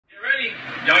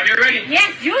Y'all get ready?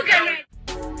 Yes, you get ready.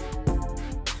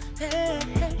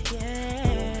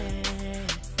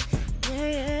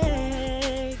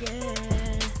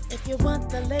 If you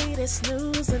want the latest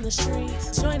news in the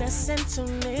streets, join us and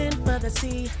tune in for the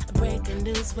tea. Breaking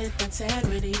news with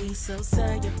integrity. So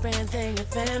tell your friends and your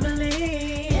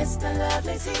family. It's the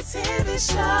Lovelyti TV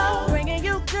show, bringing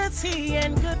you good tea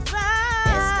and good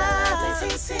vibes.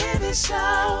 It's the Lovelyti TV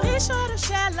show. Be sure to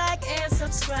share, like, and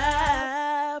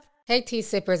subscribe. Hey tea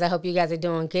sippers, I hope you guys are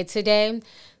doing good today.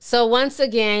 So once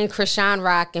again, Chrissean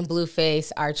Rock and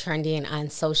Blueface are trending on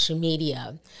social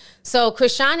media. So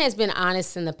Chrissean has been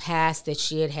honest in the past that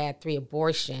she had 3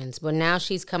 abortions, but now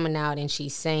she's coming out and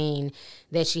she's saying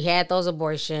that she had those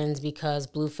abortions because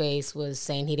Blueface was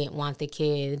saying he didn't want the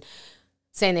kid,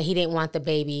 saying that he didn't want the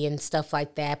baby and stuff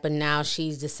like that. But now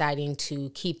she's deciding to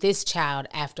keep this child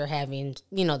after having,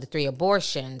 you know, the 3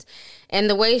 abortions. And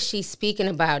the way she's speaking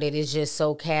about it is just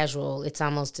so casual. It's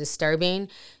almost disturbing.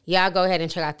 Y'all go ahead and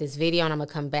check out this video and I'm going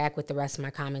to come back with the rest of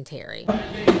my commentary.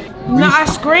 No, I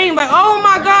screamed like, oh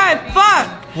my God, fuck.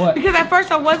 What? Because at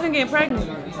first I wasn't getting pregnant.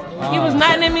 He was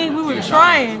nothing at me, we were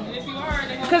trying.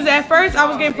 Because at first I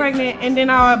was getting pregnant and then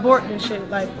I aborted and shit.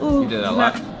 Like, ooh. You did that a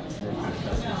lot?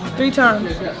 3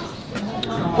 times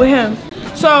with him.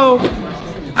 So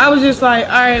I was just like,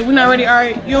 all right, we're not ready. All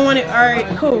right, you don't want it. All right,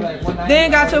 cool. Then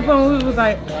it got to a point where he was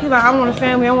like, I want a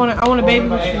family. I want a baby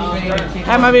with you.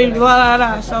 Have my baby. Blah blah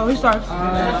blah. So he started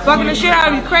fucking the shit out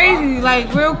of me, crazy,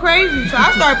 like real crazy. So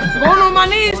I started going on my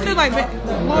knees too, like,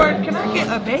 Lord, can I get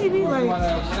a baby? Like,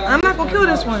 I'm not gonna kill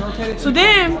this one. So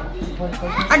then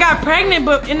I got pregnant,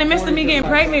 but in the midst of me getting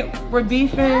pregnant, we're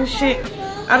beefing shit.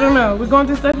 I don't know. We're going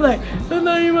through stuff like, that's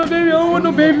not even my baby. I don't want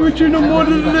no baby with you no more.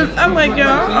 I'm like, yo,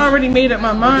 I already made up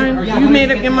my mind. You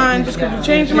made up your mind just because you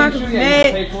changed your mind because you're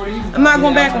mad. I'm not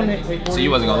going back on it. So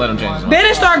you wasn't going to let him change his mind? Then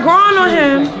it started growing on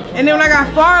him. And then when I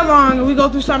got far along and we go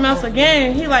through something else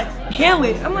again, he like, kill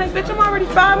it. I'm like, bitch, I'm already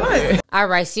 5 months. All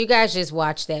right, so you guys just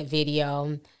watched that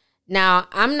video. Now,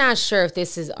 I'm not sure if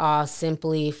this is all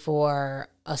simply for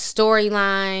a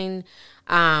storyline.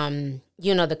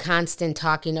 You know, the constant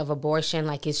talking of abortion,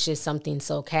 like it's just something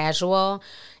so casual.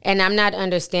 And I'm not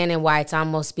understanding why it's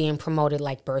almost being promoted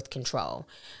like birth control.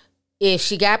 If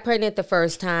she got pregnant the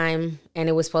first time and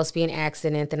it was supposed to be an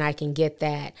accident, then I can get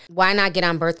that. Why not get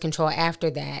on birth control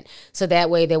after that? So that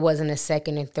way there wasn't a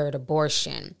 2nd and 3rd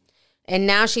abortion. And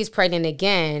now she's pregnant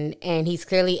again, and he's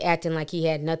clearly acting like he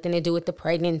had nothing to do with the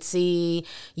pregnancy.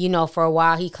 You know, for a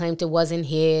while he claimed it wasn't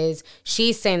his.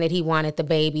 She's saying that he wanted the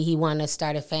baby. He wanted to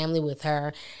start a family with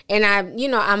her. And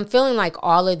I'm feeling like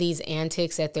all of these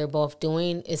antics that they're both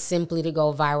doing is simply to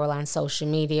go viral on social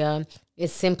media.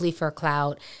 It's simply for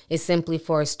clout. It's simply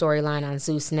for a storyline on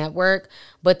Zeus Network.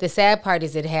 But the sad part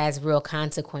is it has real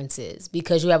consequences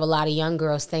because you have a lot of young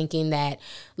girls thinking that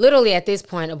literally at this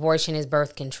point, abortion is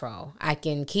birth control. I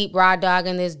can keep raw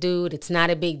dogging this dude. It's not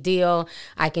a big deal.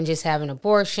 I can just have an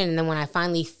abortion. And then when I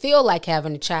finally feel like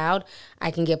having a child,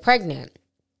 I can get pregnant.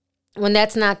 When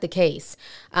that's not the case.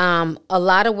 A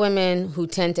lot of women who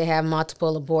tend to have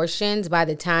multiple abortions, by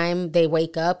the time they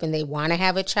wake up and they want to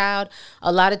have a child,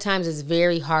 a lot of times it's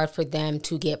very hard for them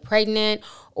to get pregnant,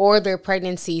 or their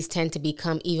pregnancies tend to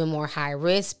become even more high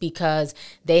risk because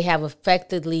they have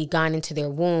effectively gone into their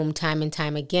womb time and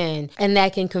time again. And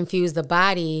that can confuse the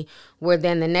body, where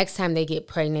then the next time they get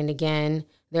pregnant again,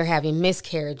 they're having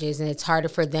miscarriages and it's harder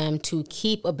for them to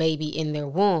keep a baby in their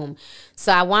womb.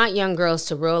 So I want young girls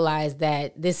to realize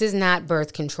that this is not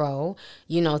birth control.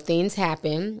 You know, things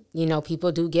happen. You know,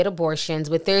 people do get abortions,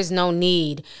 but there's no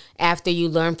need, after you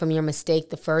learn from your mistake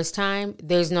the first time,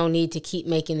 there's no need to keep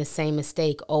making the same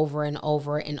mistake over and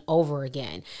over and over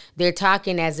again. They're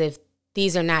talking as if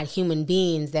these are not human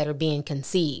beings that are being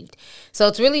conceived. So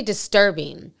it's really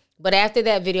disturbing. But after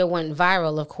that video went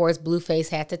viral, of course, Blueface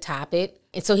had to top it.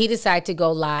 And so he decided to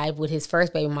go live with his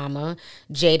first baby mama,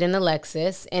 Jaidyn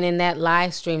Alexis. And in that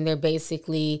live stream, they're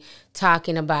basically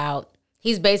talking about,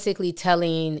 he's basically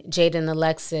telling Jaidyn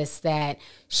Alexis that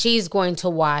she's going to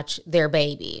watch their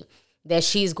baby, that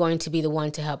she's going to be the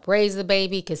one to help raise the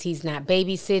baby because he's not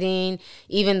babysitting,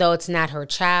 even though it's not her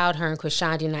child. Her and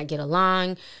Chrissean do not get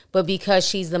along. But because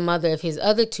she's the mother of his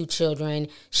other 2 children,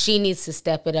 she needs to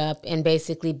step it up and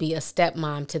basically be a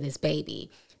stepmom to this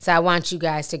baby. So I want you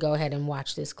guys to go ahead and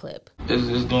watch this clip.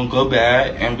 It's going to go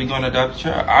bad, and we're going to adopt the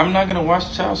child. I'm not going to watch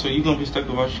the child, so you're going to be stuck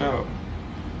with our child.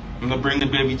 I'm going to bring the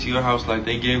baby to your house like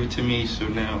they gave it to me, so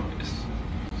now it's...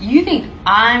 You think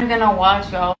I'm going to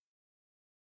watch y'all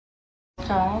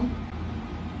child?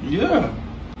 Yeah.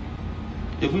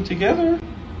 If we together.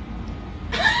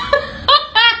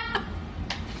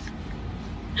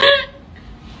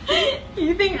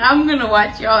 You think think I'm gonna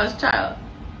watch y'all's child?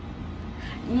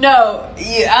 No,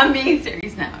 I'm being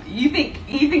serious now. You think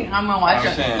I'm gonna watch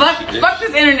y'all? Fuck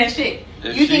this internet shit.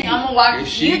 You think I'm gonna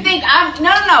watch? You think I'm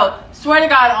no. Swear to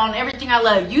God on everything I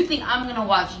love. You think I'm gonna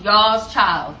watch y'all's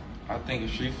child? I think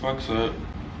if she fucks up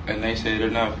and they say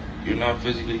you're not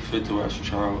physically fit to watch a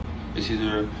child, it's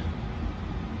either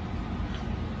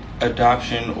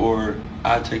adoption or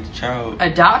I'll take the child.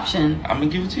 Adoption? I'm gonna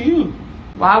give it to you.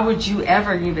 Why would you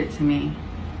ever give it to me?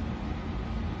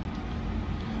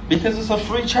 Because it's a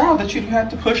free child that you didn't have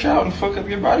to push out and fuck up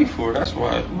your body for. That's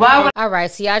why. All right,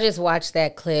 so y'all just watched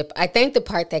that clip. I think the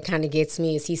part that kind of gets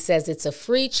me is he says it's a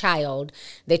free child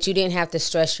that you didn't have to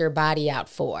stress your body out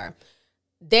for.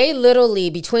 They literally,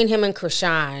 between him and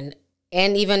Chrissean,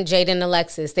 and even Jaidyn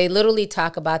Alexis, they literally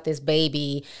talk about this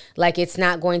baby like it's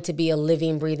not going to be a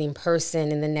living, breathing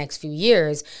person in the next few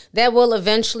years that will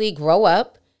eventually grow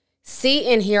up,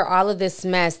 see and hear all of this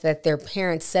mess that their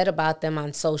parents said about them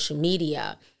on social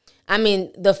media. I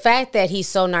mean, the fact that he's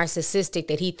so narcissistic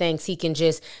that he thinks he can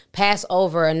just pass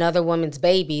over another woman's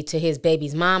baby to his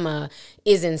baby's mama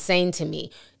is insane to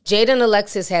me. Jaidyn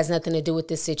Alexis has nothing to do with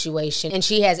this situation, and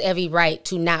she has every right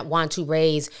to not want to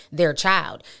raise their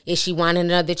child. If she wanted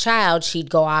another child, she'd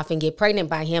go off and get pregnant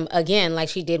by him again, like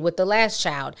she did with the last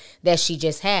child that she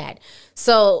just had.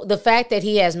 So the fact that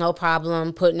he has no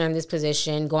problem putting her in this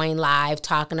position, going live,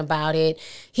 talking about it,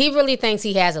 he really thinks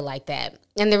he has it like that.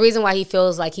 And the reason why he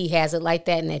feels like he has it like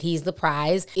that and that he's the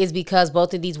prize is because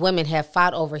both of these women have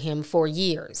fought over him for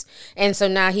years. And so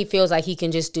now he feels like he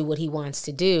can just do what he wants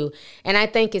to do. And I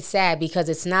think it's sad because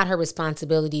it's not her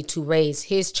responsibility to raise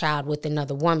his child with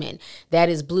another woman. That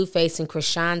is Blueface and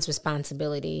Chrissean's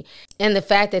responsibility. And the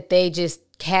fact that they just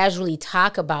casually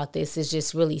talk about this is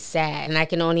just really sad. And I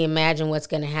can only imagine what's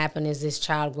going to happen as this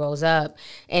child grows up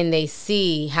and they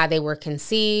see how they were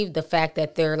conceived, the fact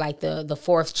that they're like the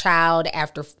fourth child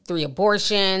after 3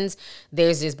 abortions.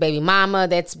 There's this baby mama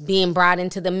that's being brought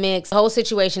into the mix. The whole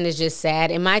situation is just sad.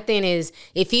 And my thing is,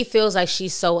 if he feels like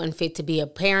she's so unfit to be a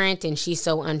parent and she's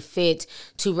so unfit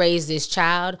to raise this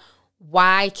child,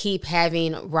 why keep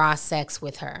having raw sex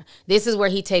with her? This is where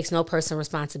he takes no personal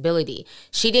responsibility.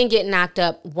 She didn't get knocked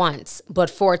up once, but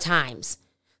 4 times.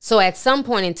 So at some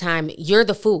point in time, you're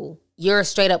the fool. You're a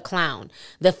straight up clown.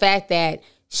 The fact that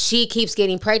she keeps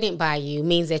getting pregnant by you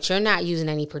means that you're not using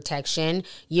any protection.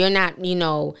 You're not,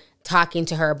 talking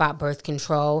to her about birth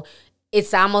control.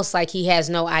 It's almost like he has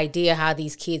no idea how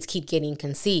these kids keep getting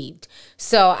conceived.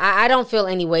 So I don't feel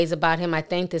any ways about him. I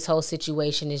think this whole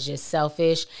situation is just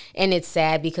selfish. And it's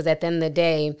sad because at the end of the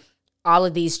day, all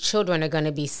of these children are going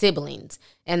to be siblings.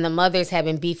 And the mothers have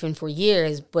been beefing for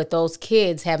years, but those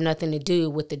kids have nothing to do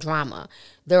with the drama.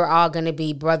 They're all going to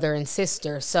be brother and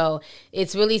sister. So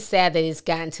it's really sad that it's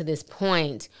gotten to this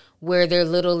point where they're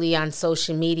literally on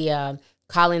social media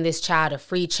calling this child a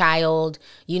free child,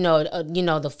 the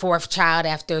 4th child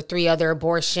after 3 other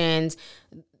abortions.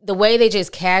 The way they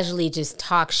just casually just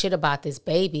talk shit about this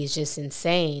baby is just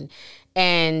insane.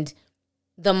 And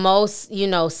the most,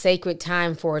 sacred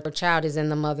time for a child is in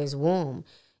the mother's womb.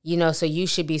 So you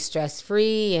should be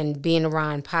stress-free and being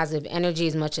around positive energy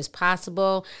as much as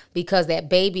possible because that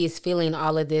baby is feeling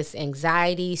all of this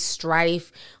anxiety,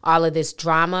 strife, all of this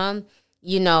drama,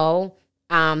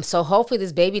 So hopefully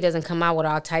this baby doesn't come out with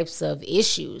all types of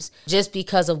issues just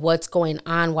because of what's going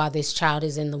on while this child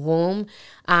is in the womb.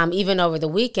 Even over the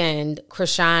weekend,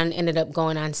 Chrissean ended up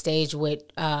going on stage with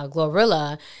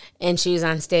Glorilla, and she was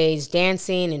on stage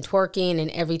dancing and twerking and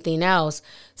everything else.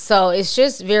 So it's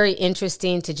just very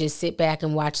interesting to just sit back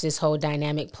and watch this whole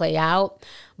dynamic play out.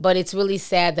 But it's really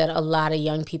sad that a lot of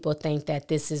young people think that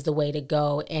this is the way to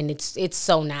go, and it's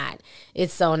so not.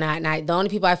 It's so not. And the only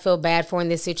people I feel bad for in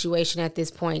this situation at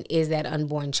this point is that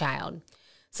unborn child.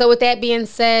 So with that being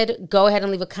said, go ahead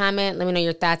and leave a comment. Let me know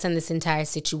your thoughts on this entire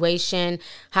situation.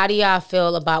 How do y'all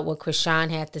feel about what Chrissean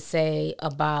had to say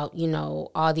about,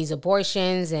 all these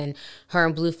abortions and her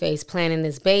and Blueface planning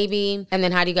this baby? And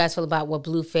then how do you guys feel about what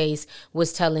Blueface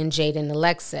was telling Jaidyn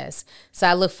Alexis? So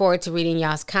I look forward to reading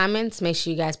y'all's comments. Make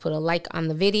sure you guys put a like on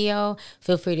the video.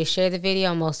 Feel free to share the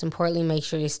video. Most importantly, make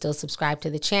sure you're still subscribed to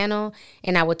the channel.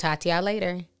 And I will talk to y'all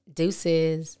later.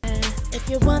 Deuces. If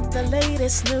you want the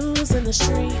latest news in the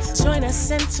streets, join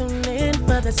us and tune in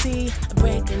for the tea.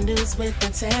 Breaking news with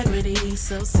integrity.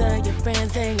 So tell your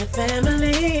friends and your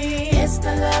family. It's the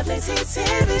Lovelyti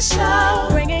TV show,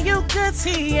 bringing you good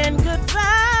tea and good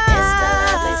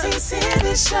vibes. It's the Lovelyti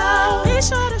TV show. Be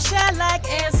sure to share, like,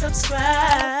 and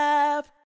subscribe.